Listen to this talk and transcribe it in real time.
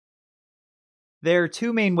There are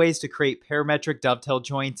two main ways to create parametric dovetail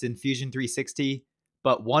joints in Fusion 360,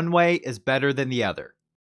 but one way is better than the other.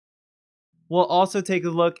 We'll also take a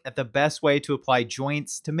look at the best way to apply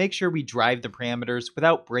joints to make sure we drive the parameters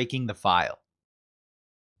without breaking the file.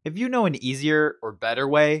 If you know an easier or better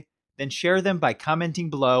way, then share them by commenting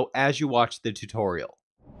below as you watch the tutorial.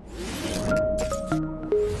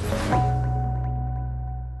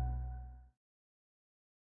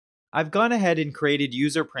 I've gone ahead and created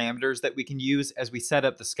user parameters that we can use as we set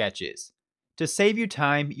up the sketches. To save you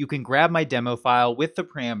time, you can grab my demo file with the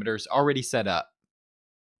parameters already set up.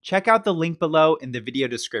 Check out the link below in the video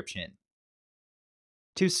description.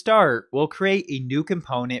 To start, we'll create a new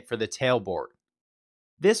component for the tailboard.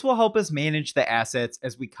 This will help us manage the assets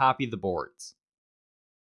as we copy the boards.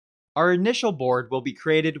 Our initial board will be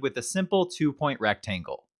created with a simple 2-point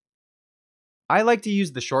rectangle. I like to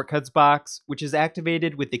use the shortcuts box, which is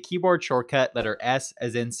activated with the keyboard shortcut letter S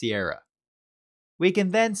as in Sierra. We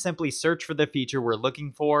can then simply search for the feature we're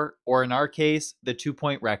looking for, or in our case, the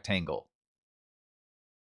 2-point rectangle.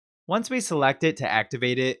 Once we select it to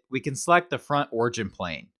activate it, we can select the front origin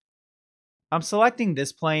plane. I'm selecting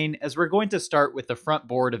this plane as we're going to start with the front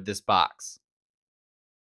board of this box.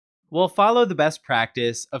 We'll follow the best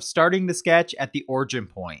practice of starting the sketch at the origin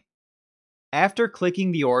point. After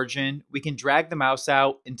clicking the origin, we can drag the mouse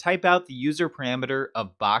out and type out the user parameter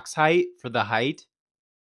of box height for the height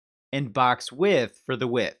and box width for the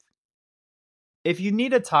width. If you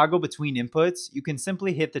need a toggle between inputs, you can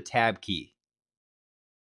simply hit the Tab key.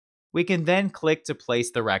 We can then click to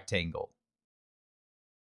place the rectangle.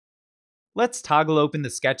 Let's toggle open the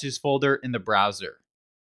Sketches folder in the browser.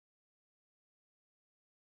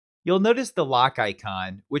 You'll notice the lock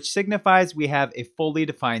icon, which signifies we have a fully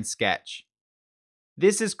defined sketch.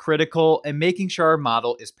 This is critical in making sure our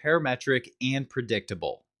model is parametric and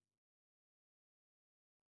predictable.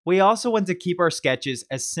 We also want to keep our sketches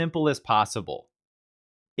as simple as possible.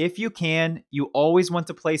 If you can, you always want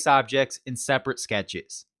to place objects in separate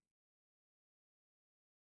sketches.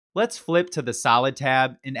 Let's flip to the Solid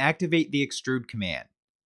tab and activate the Extrude command.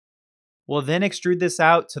 We'll then extrude this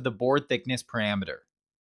out to the board thickness parameter.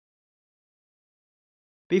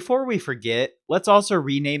 Before we forget, let's also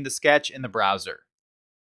rename the sketch in the browser.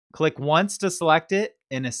 Click once to select it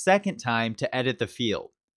and a second time to edit the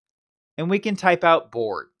field. And we can type out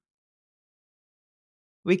board.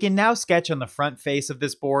 We can now sketch on the front face of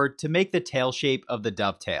this board to make the tail shape of the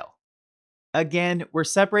dovetail. Again, we're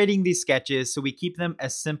separating these sketches so we keep them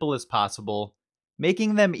as simple as possible,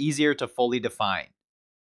 making them easier to fully define.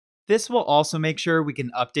 This will also make sure we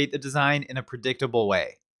can update the design in a predictable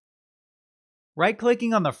way.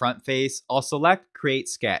 Right-clicking on the front face, I'll select Create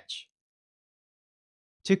Sketch.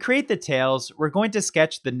 To create the tails, we're going to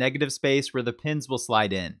sketch the negative space where the pins will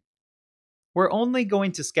slide in. We're only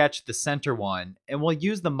going to sketch the center one, and we'll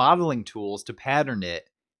use the modeling tools to pattern it,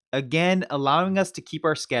 again allowing us to keep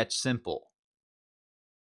our sketch simple.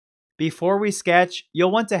 Before we sketch,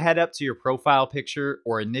 you'll want to head up to your profile picture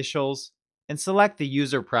or initials and select the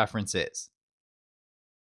user preferences.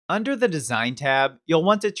 Under the Design tab, you'll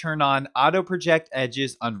want to turn on Auto Project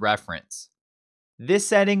Edges on Reference. This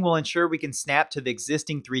setting will ensure we can snap to the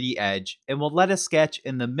existing 3D edge and will let us sketch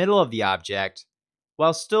in the middle of the object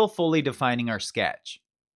while still fully defining our sketch.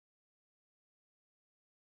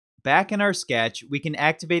 Back in our sketch, we can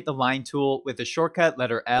activate the Line tool with the shortcut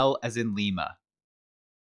letter L as in Lima.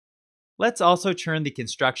 Let's also turn the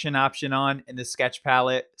construction option on in the sketch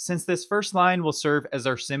palette, since this first line will serve as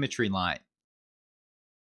our symmetry line.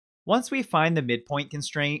 Once we find the midpoint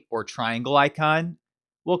constraint or triangle icon,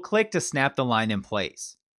 we'll click to snap the line in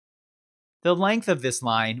place. The length of this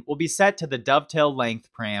line will be set to the dovetail length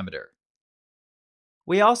parameter.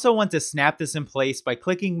 We also want to snap this in place by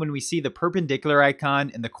clicking when we see the perpendicular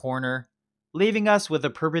icon in the corner, leaving us with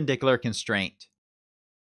a perpendicular constraint.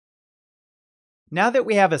 Now that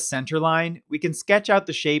we have a center line, we can sketch out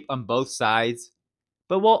the shape on both sides,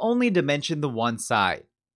 but we'll only dimension the one side.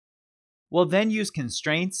 We'll then use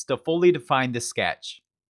constraints to fully define the sketch.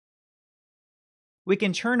 We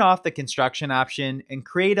can turn off the construction option and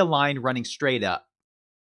create a line running straight up.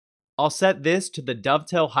 I'll set this to the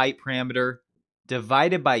dovetail height parameter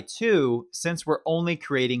divided by 2 since we're only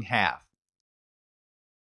creating half.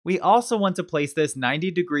 We also want to place this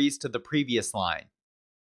 90 degrees to the previous line.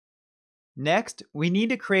 Next, we need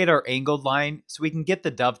to create our angled line so we can get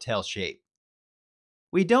the dovetail shape.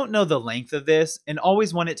 We don't know the length of this and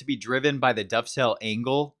always want it to be driven by the dovetail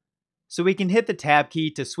angle, so we can hit the Tab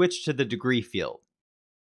key to switch to the degree field.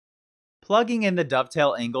 Plugging in the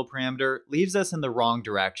dovetail angle parameter leaves us in the wrong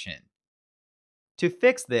direction. To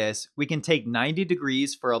fix this, we can take 90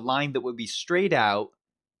 degrees for a line that would be straight out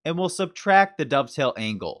and we'll subtract the dovetail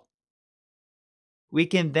angle. We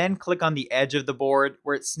can then click on the edge of the board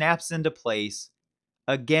where it snaps into place,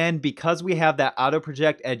 again because we have that auto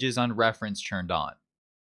project edges on reference turned on.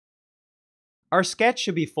 Our sketch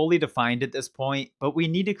should be fully defined at this point, but we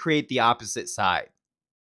need to create the opposite side.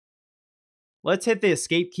 Let's hit the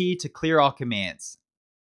escape key to clear all commands.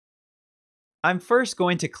 I'm first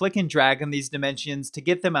going to click and drag on these dimensions to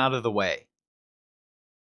get them out of the way.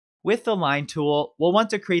 With the line tool, we'll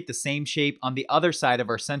want to create the same shape on the other side of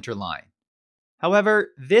our center line.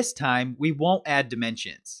 However, this time we won't add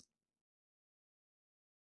dimensions.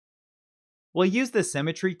 We'll use the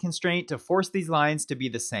symmetry constraint to force these lines to be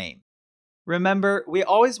the same. Remember, we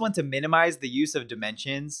always want to minimize the use of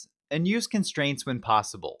dimensions and use constraints when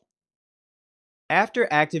possible. After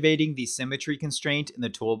activating the symmetry constraint in the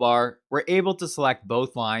toolbar, we're able to select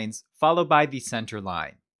both lines, followed by the center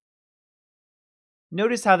line.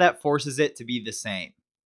 Notice how that forces it to be the same.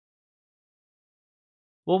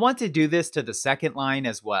 We'll want to do this to the second line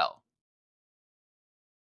as well.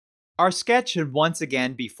 Our sketch should once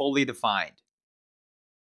again be fully defined.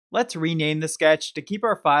 Let's rename the sketch to keep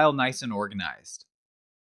our file nice and organized.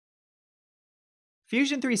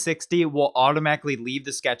 Fusion 360 will automatically leave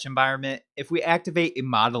the sketch environment if we activate a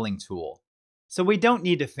modeling tool, so we don't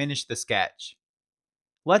need to finish the sketch.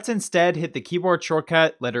 Let's instead hit the keyboard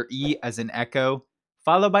shortcut letter E as in echo,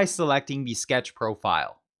 followed by selecting the sketch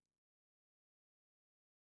profile.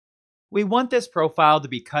 We want this profile to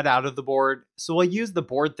be cut out of the board, so we'll use the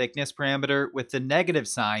board thickness parameter with the negative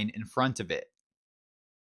sign in front of it.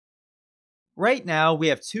 Right now, we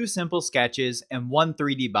have two simple sketches and one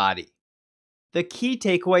 3D body. The key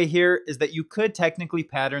takeaway here is that you could technically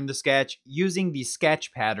pattern the sketch using the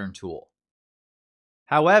Sketch Pattern tool.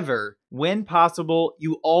 However, when possible,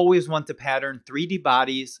 you always want to pattern 3D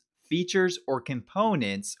bodies, features, or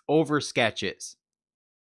components over sketches.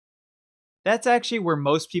 That's actually where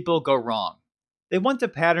most people go wrong. They want to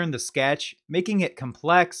pattern the sketch, making it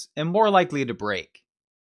complex and more likely to break.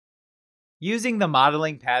 Using the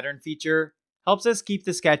modeling pattern feature helps us keep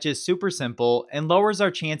the sketches super simple and lowers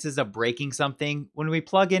our chances of breaking something when we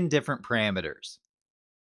plug in different parameters.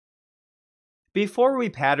 Before we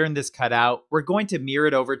pattern this cutout, we're going to mirror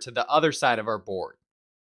it over to the other side of our board.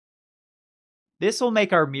 This will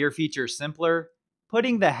make our mirror feature simpler,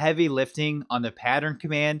 putting the heavy lifting on the pattern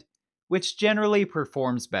command, which generally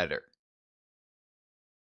performs better.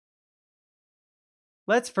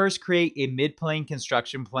 Let's first create a mid-plane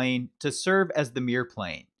construction plane to serve as the mirror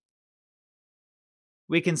plane.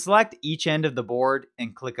 We can select each end of the board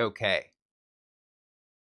and click OK.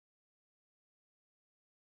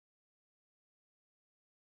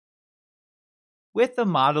 With the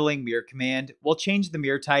modeling mirror command, we'll change the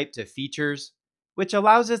mirror type to features, which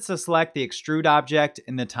allows us to select the extrude object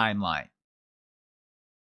in the timeline.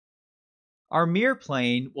 Our mirror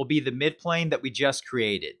plane will be the midplane that we just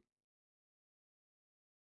created.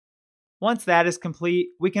 Once that is complete,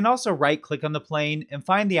 we can also right-click on the plane and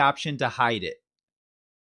find the option to hide it.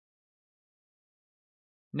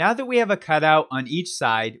 Now that we have a cutout on each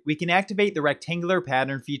side, we can activate the rectangular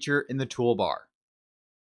pattern feature in the toolbar.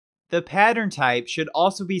 The pattern type should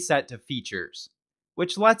also be set to features,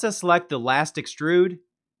 which lets us select the last extrude,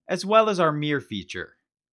 as well as our mirror feature.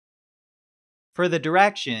 For the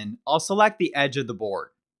direction, I'll select the edge of the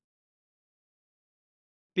board.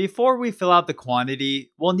 Before we fill out the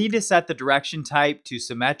quantity, we'll need to set the direction type to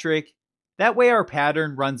symmetric, that way our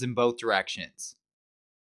pattern runs in both directions.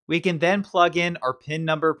 We can then plug in our pin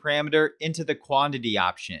number parameter into the quantity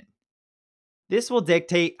option. This will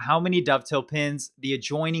dictate how many dovetail pins the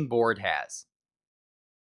adjoining board has.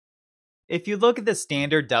 If you look at the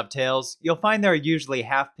standard dovetails, you'll find there are usually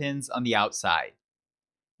half pins on the outside.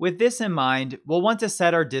 With this in mind, we'll want to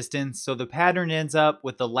set our distance so the pattern ends up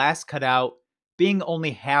with the last cutout being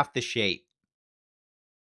only half the shape.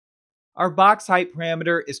 Our box height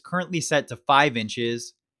parameter is currently set to 5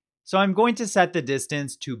 inches, so I'm going to set the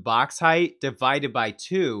distance to box height divided by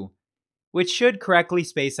 2, which should correctly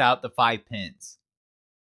space out the 5 pins.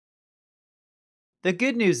 The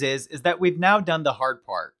good news is that we've now done the hard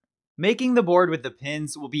part. Making the board with the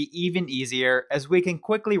pins will be even easier as we can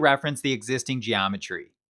quickly reference the existing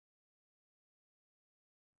geometry.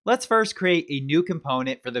 Let's first create a new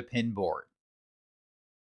component for the pin board.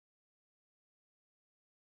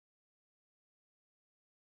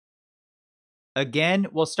 Again,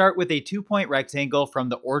 we'll start with a 2-point rectangle from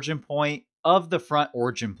the origin point of the front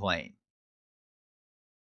origin plane.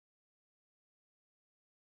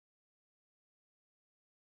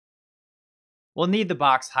 We'll need the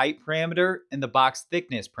box height parameter and the box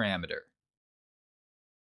thickness parameter.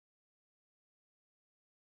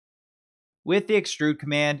 With the extrude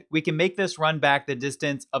command, we can make this run back the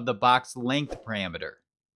distance of the box length parameter.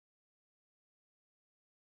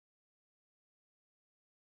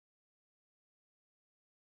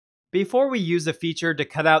 Before we use a feature to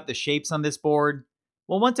cut out the shapes on this board,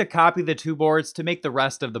 we'll want to copy the two boards to make the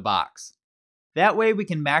rest of the box. That way we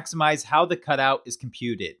can maximize how the cutout is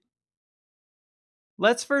computed.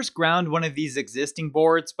 Let's first ground one of these existing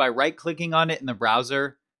boards by right-clicking on it in the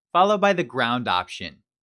browser, followed by the ground option.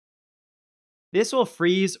 This will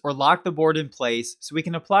freeze or lock the board in place so we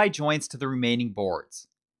can apply joints to the remaining boards.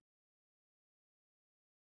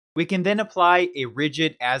 We can then apply a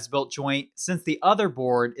rigid as-built joint since the other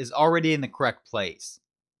board is already in the correct place.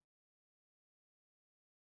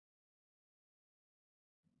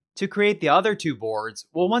 To create the other two boards,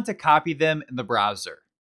 we'll want to copy them in the browser.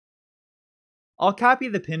 I'll copy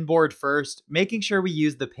the pin board first, making sure we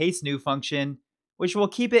use the paste new function, which will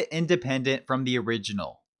keep it independent from the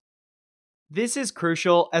original. This is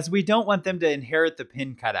crucial as we don't want them to inherit the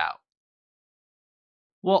pin cutout.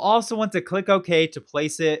 We'll also want to click OK to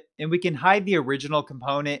place it, and we can hide the original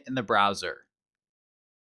component in the browser.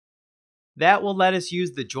 That will let us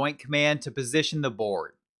use the joint command to position the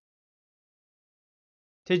board.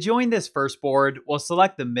 To join this first board, we'll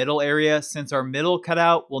select the middle area since our middle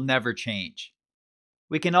cutout will never change.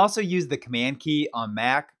 We can also use the Command key on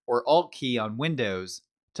Mac or Alt key on Windows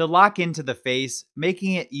to lock into the face,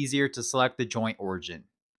 making it easier to select the joint origin.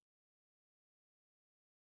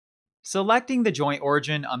 Selecting the joint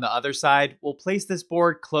origin on the other side will place this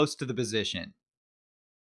board close to the position.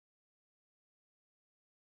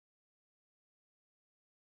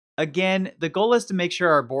 Again, the goal is to make sure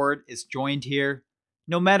our board is joined here,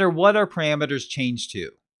 no matter what our parameters change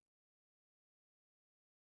to.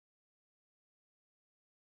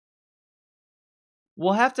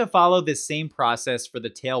 We'll have to follow this same process for the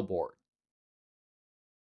tail board.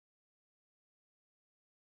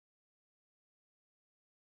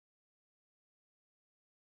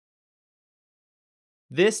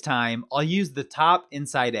 This time, I'll use the top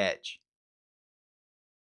inside edge.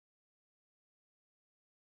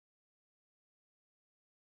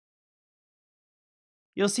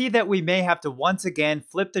 You'll see that we may have to once again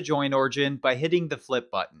flip the joint origin by hitting the flip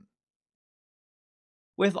button.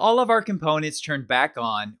 With all of our components turned back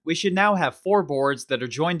on, we should now have 4 boards that are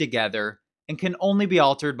joined together and can only be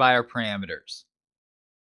altered by our parameters.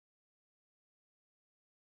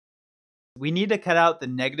 We need to cut out the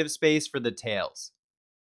negative space for the tails.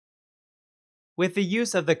 With the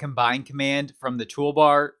use of the combine command from the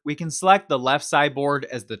toolbar, we can select the left side board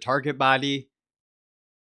as the target body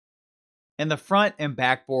and the front and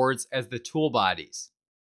back boards as the tool bodies.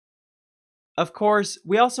 Of course,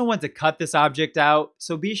 we also want to cut this object out,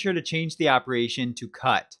 so be sure to change the operation to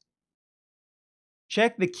cut.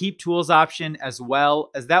 Check the Keep Tools option as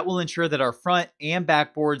well, as that will ensure that our front and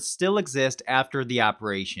back boards still exist after the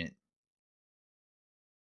operation.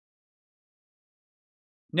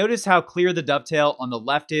 Notice how clear the dovetail on the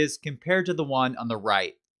left is compared to the one on the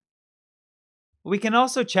right. We can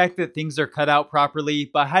also check that things are cut out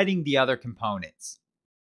properly by hiding the other components.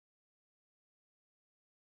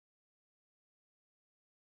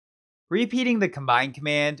 Repeating the combine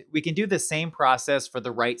command, we can do the same process for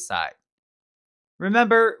the right side.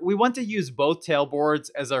 Remember, we want to use both tail boards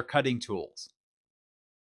as our cutting tools.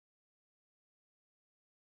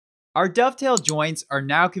 Our dovetail joints are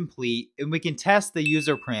now complete and we can test the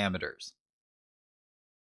user parameters.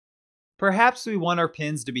 Perhaps we want our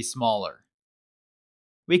pins to be smaller.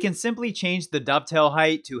 We can simply change the dovetail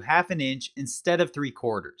height to 1/2 inch instead of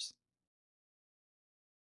 3/4.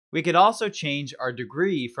 We could also change our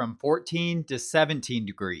degree from 14 to 17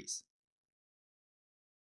 degrees.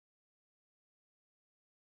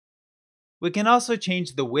 We can also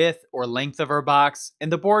change the width or length of our box,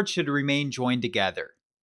 and the board should remain joined together.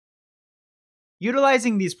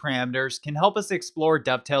 Utilizing these parameters can help us explore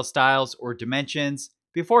dovetail styles or dimensions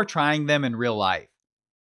before trying them in real life.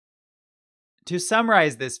 To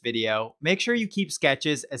summarize this video, make sure you keep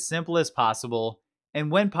sketches as simple as possible,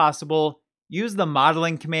 and when possible, use the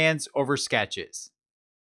modeling commands over sketches.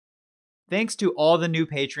 Thanks to all the new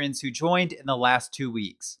patrons who joined in the last 2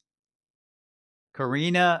 weeks.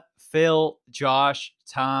 Karina, Phil, Josh,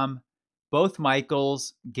 Tom, both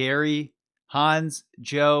Michaels, Gary, Hans,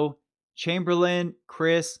 Joe, Chamberlain,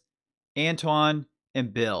 Chris, Antoine,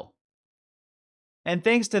 and Bill. And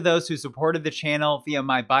thanks to those who supported the channel via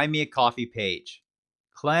my Buy Me a Coffee page,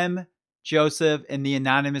 Clem, Joseph, and the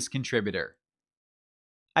anonymous contributor.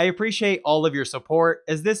 I appreciate all of your support,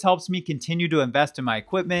 as this helps me continue to invest in my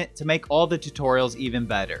equipment to make all the tutorials even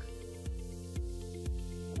better.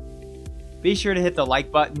 Be sure to hit the like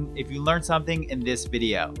button if you learned something in this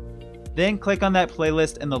video. Then click on that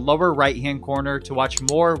playlist in the lower right hand corner to watch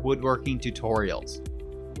more woodworking tutorials.